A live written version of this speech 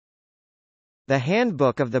The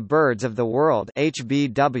Handbook of the Birds of the World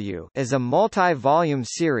 (HBW) is a multi-volume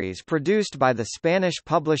series produced by the Spanish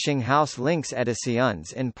publishing house Lynx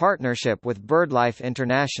Ediciones in partnership with BirdLife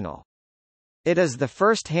International. It is the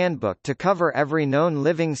first handbook to cover every known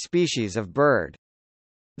living species of bird.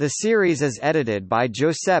 The series is edited by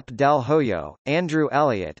Josep Del Hoyo, Andrew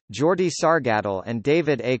Elliott, Jordi Sargatal and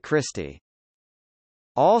David A. Christie.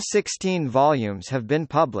 All 16 volumes have been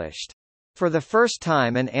published. For the first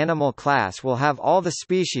time, an animal class will have all the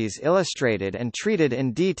species illustrated and treated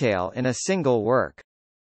in detail in a single work.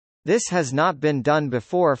 This has not been done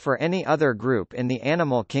before for any other group in the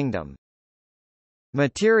animal kingdom.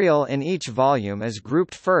 Material in each volume is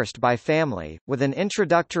grouped first by family, with an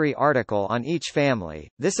introductory article on each family.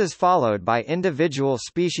 This is followed by individual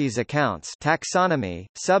species accounts, taxonomy,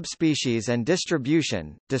 subspecies and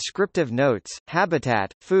distribution, descriptive notes,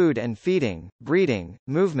 habitat, food and feeding, breeding,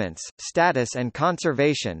 movements, status and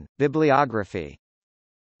conservation, bibliography.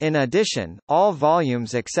 In addition, all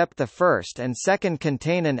volumes except the first and second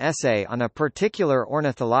contain an essay on a particular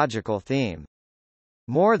ornithological theme.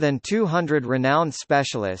 More than 200 renowned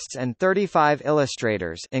specialists and 35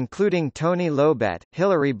 illustrators including Tony Lobet,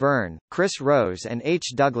 Hilary Byrne, Chris Rose and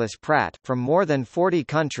H. Douglas Pratt from more than 40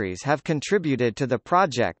 countries have contributed to the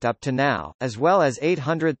project up to now, as well as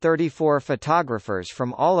 834 photographers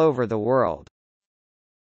from all over the world.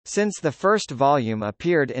 Since the first volume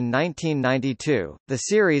appeared in 1992, the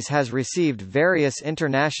series has received various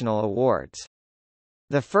international awards.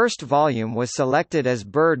 The first volume was selected as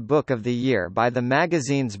Bird Book of the Year by the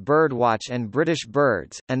magazines Birdwatch and British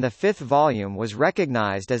Birds, and the fifth volume was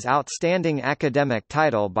recognized as Outstanding Academic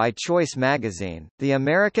Title by Choice magazine, the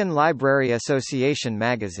American Library Association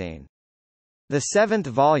magazine. The seventh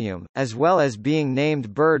volume, as well as being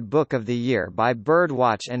named Bird Book of the Year by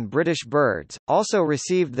Birdwatch and British Birds, also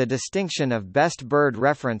received the distinction of Best Bird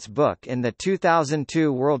Reference Book in the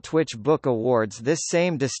 2002 World Twitch Book Awards. This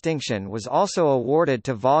same distinction was also awarded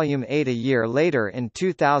to Volume 8 a year later in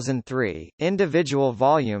 2003. Individual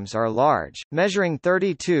volumes are large, measuring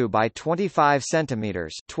 32 by 25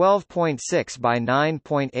 centimeters, 12.6 by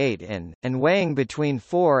 9.8 in, and weighing between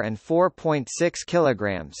 4 and 4.6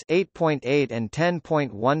 kilograms, 8.8 and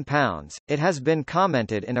 10.1 pounds. It has been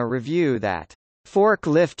commented in a review that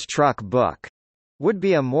 "Forklift Truck Book" would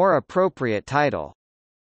be a more appropriate title.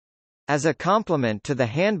 As a complement to the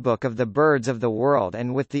Handbook of the Birds of the World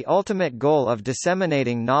and with the ultimate goal of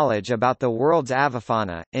disseminating knowledge about the world's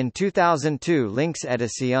avifauna, in 2002 Lynx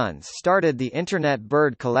Ediciones started the Internet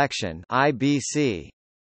Bird Collection (IBC).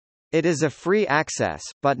 It is a free access,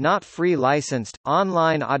 but not free licensed,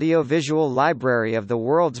 online audiovisual library of the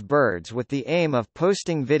world's birds with the aim of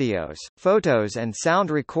posting videos, photos and sound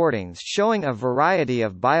recordings showing a variety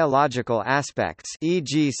of biological aspects,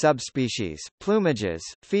 e.g. subspecies, plumages,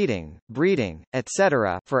 feeding, breeding,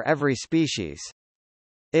 etc. for every species.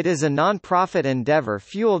 It is a non-profit endeavor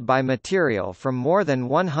fueled by material from more than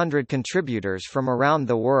 100 contributors from around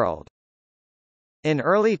the world. In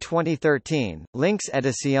early 2013, Lynx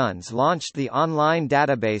Ediciones launched the online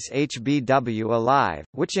database HBW Alive,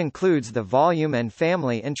 which includes the volume and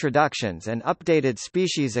family introductions and updated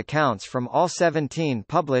species accounts from all 17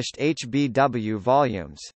 published HBW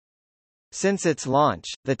volumes. Since its launch,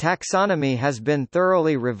 the taxonomy has been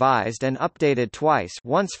thoroughly revised and updated twice,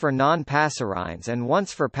 once for non-passerines and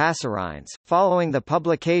once for passerines, following the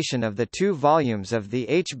publication of the 2 volumes of the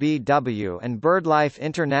HBW and BirdLife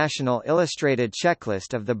International Illustrated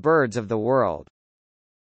Checklist of the Birds of the World.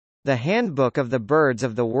 The Handbook of the Birds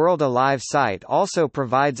of the World Alive site also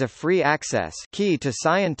provides a free access key to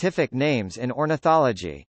scientific names in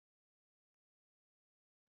ornithology.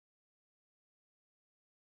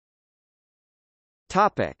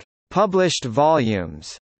 Topic: Published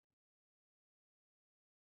volumes.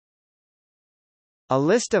 A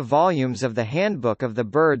list of volumes of the Handbook of the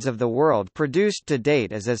Birds of the World produced to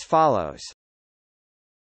date is as follows.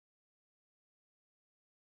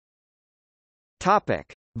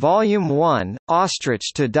 Topic: Volume 1,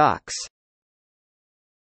 Ostrich to Ducks.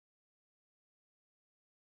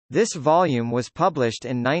 This volume was published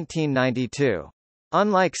in 1992.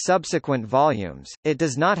 Unlike subsequent volumes, it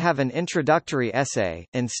does not have an introductory essay.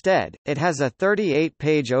 Instead, it has a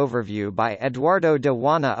 38-page overview by Eduardo de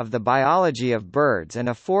Juana of the biology of birds and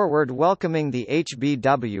a foreword welcoming the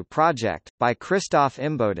HBW project, by Christoph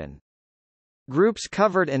Imboden. Groups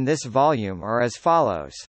covered in this volume are as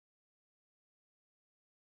follows.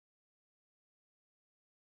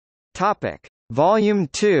 Topic: Volume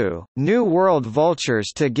 2, New World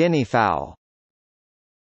Vultures to Guineafowl.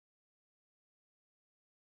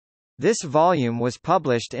 This volume was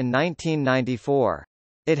published in 1994.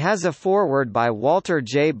 It has a foreword by Walter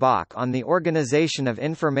J. Bach on the organization of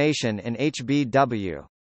information in HBW.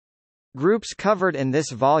 Groups covered in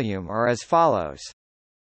this volume are as follows.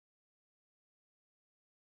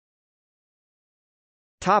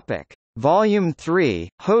 Topic: Volume 3,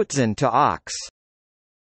 iHoatzin to Auks.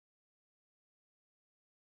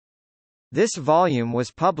 This volume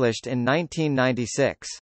was published in 1996.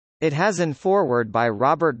 It has an foreword by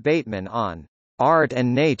Robert Bateman on art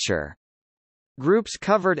and nature. Groups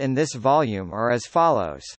covered in this volume are as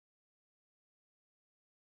follows.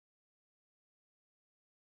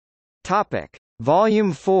 Topic: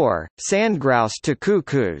 Volume 4, iSandgrouse to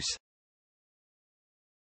Cuckoos.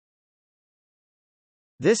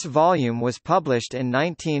 This volume was published in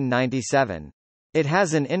 1997. It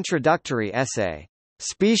has an introductory essay,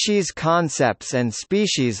 Species Concepts and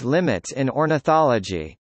Species Limits in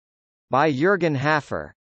Ornithology, by Jürgen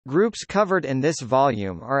Hafer. Groups covered in this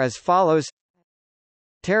volume are as follows.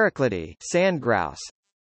 Pteryclidae, sandgrouse.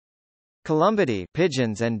 Columbidae,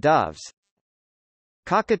 pigeons and doves.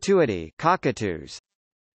 Cockatooidae, cockatoos.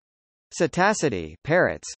 Psittacidae,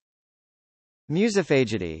 parrots.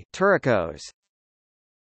 Musophagidae, turicos.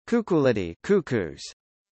 Cuculidae, cuckoos.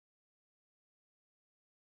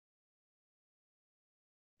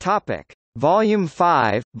 Topic: Volume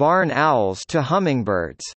 5, Barn-Owls to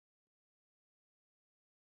Hummingbirds.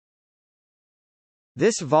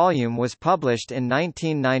 This volume was published in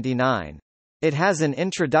 1999. It has an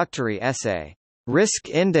introductory essay, Risk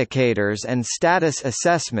Indicators and Status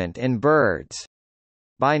Assessment in Birds,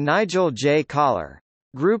 by Nigel J. Collar.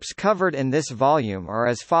 Groups covered in this volume are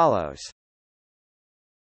as follows.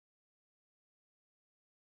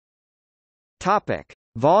 Topic: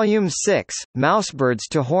 Volume 6, Mousebirds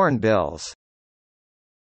to Hornbills.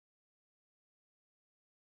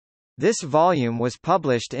 This volume was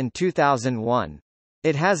published in 2001.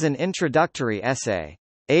 It has an introductory essay,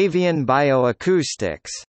 Avian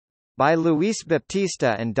Bioacoustics, by Luis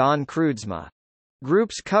Baptista and Don Kreutzma.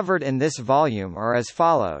 Groups covered in this volume are as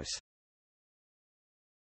follows.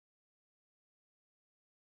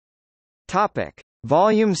 Topic: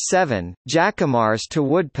 Volume 7, iJacamars to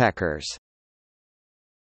Woodpeckers.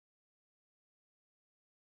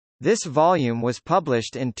 This volume was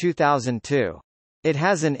published in 2002. It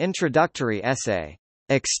has an introductory essay,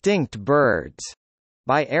 Extinct Birds,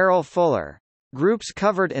 by Errol Fuller. Groups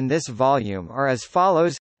covered in this volume are as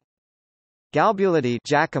follows. Galbulidae,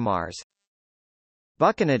 iJacamars.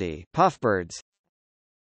 Buccinidae, puffbirds.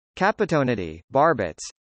 Capitonidae, barbets.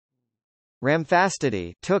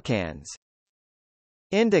 Rhamphastidae, toucans.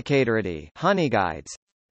 Indicatoridae, honeyguides.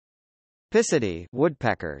 Picidae,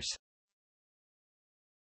 woodpeckers.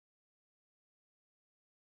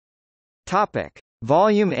 Topic: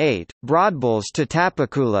 Volume 8, Broadbills to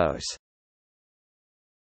Tapaculos.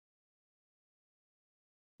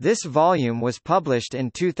 This volume was published in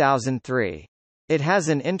 2003. It has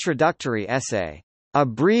an introductory essay, A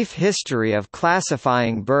Brief History of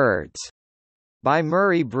Classifying Birds, by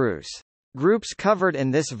Murray Bruce. Groups covered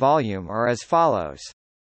in this volume are as follows.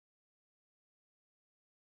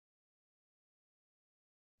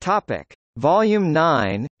 Topic: Volume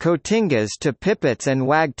 9, iCotingas to Pipits and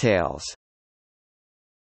Wagtails.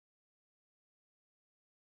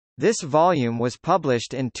 This volume was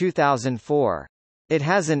published in 2004. It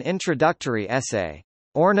has an introductory essay,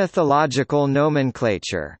 Ornithological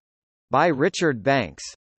Nomenclature, by Richard Banks.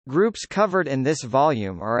 Groups covered in this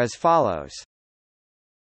volume are as follows.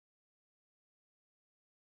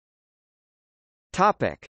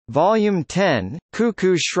 Topic: Volume 10,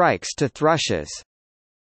 Cuckoo-shrikes to Thrushes.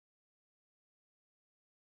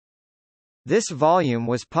 This volume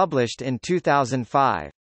was published in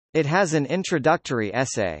 2005. It has an introductory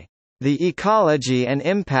essay, The Ecology and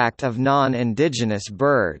Impact of Non-Indigenous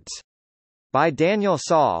Birds, by Daniel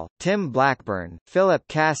Saul, Tim Blackburn, Philip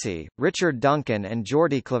Cassie, Richard Duncan and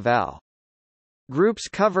Jordy Clavel. Groups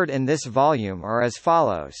covered in this volume are as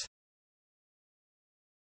follows.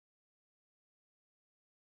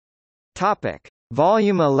 Topic: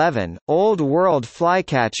 Volume 11, Old World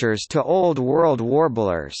Flycatchers to Old World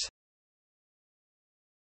Warblers.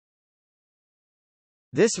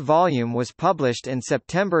 This volume was published in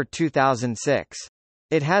September 2006.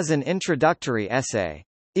 It has an introductory essay,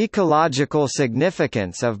 Ecological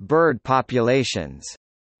Significance of Bird Populations,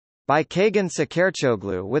 by Kagan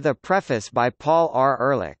Sakarchoglu with a preface by Paul R.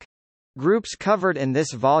 Ehrlich. Groups covered in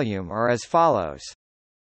this volume are as follows.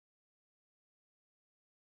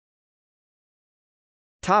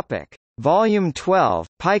 Topic: Volume 12,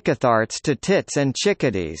 Picathartes to Tits and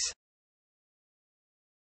Chickadees.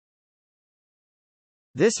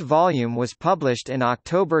 This volume was published in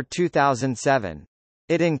October 2007.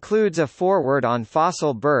 It includes a foreword on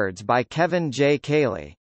fossil birds by Kevin J.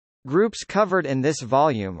 Cayley. Groups covered in this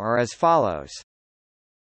volume are as follows.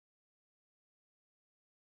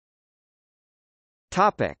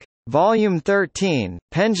 Topic: Volume 13,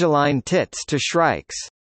 Ipenduline-tits to Shrikes.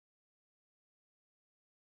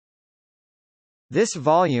 This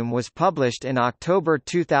volume was published in October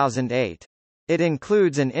 2008. It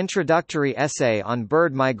includes an introductory essay on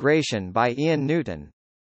bird migration by Ian Newton.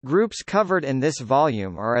 Groups covered in this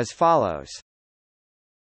volume are as follows.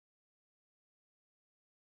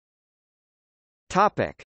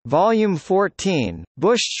 Topic: Volume 14,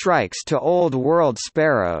 Bush-shrikes to Old World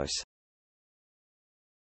Sparrows.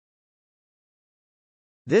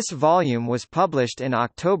 This volume was published in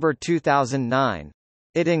October 2009.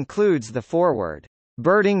 It includes the foreword,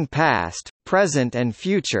 "Birding Past, Present and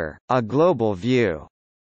Future, A Global View",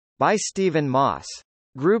 by Stephen Moss.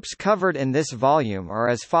 Groups covered in this volume are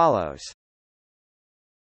as follows.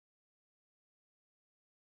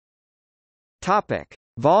 Topic: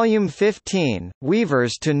 Volume 15,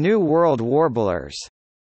 Weavers to New World Warblers.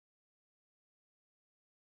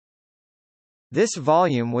 This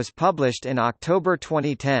volume was published in October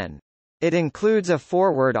 2010. It includes a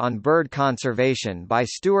foreword on bird conservation by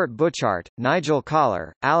Stuart Butchart, Nigel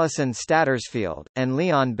Collar, Alison Stattersfield, and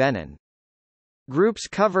Leon Bennon. Groups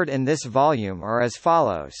covered in this volume are as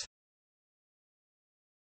follows.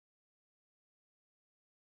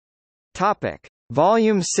 Topic: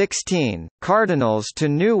 Volume 16, Cardinals to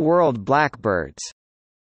New World Blackbirds.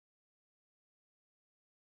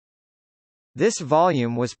 This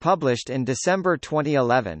volume was published in December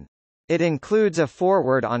 2011. It includes a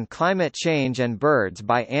foreword on climate change and birds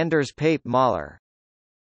by Anders Pape Mahler.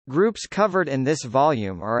 Groups covered in this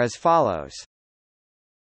volume are as follows.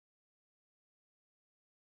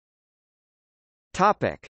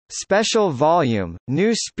 Topic: Special Volume,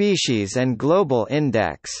 New Species and Global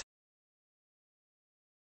Index.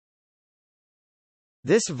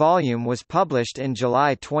 This volume was published in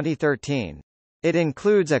July 2013. It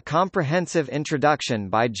includes a comprehensive introduction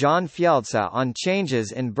by John Fjeldsa on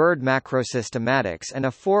changes in bird macrosystematics and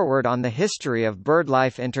a foreword on the history of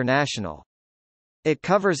BirdLife International. It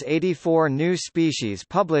covers 84 new species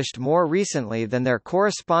published more recently than their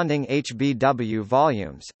corresponding HBW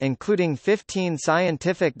volumes, including 15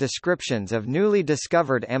 scientific descriptions of newly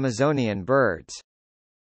discovered Amazonian birds.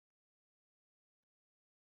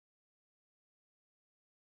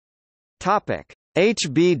 Topic: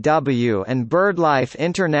 HBW and BirdLife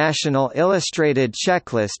International Illustrated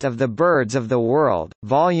Checklist of the Birds of the World,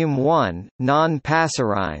 Volume 1,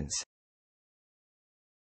 Non-Passerines.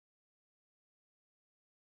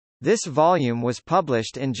 This volume was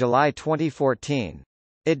published in July 2014.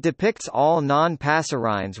 It depicts all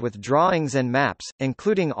non-passerines with drawings and maps,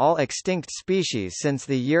 including all extinct species since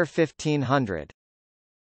the year 1500.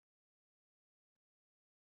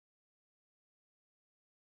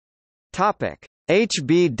 Topic: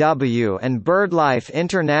 HBW and BirdLife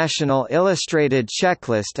International Illustrated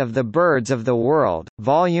Checklist of the Birds of the World,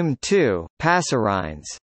 Volume 2, Passerines.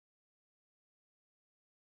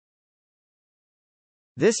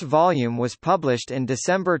 This volume was published in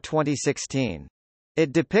December 2016.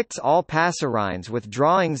 It depicts all passerines with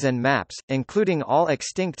drawings and maps, including all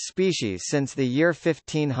extinct species since the year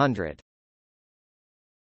 1500.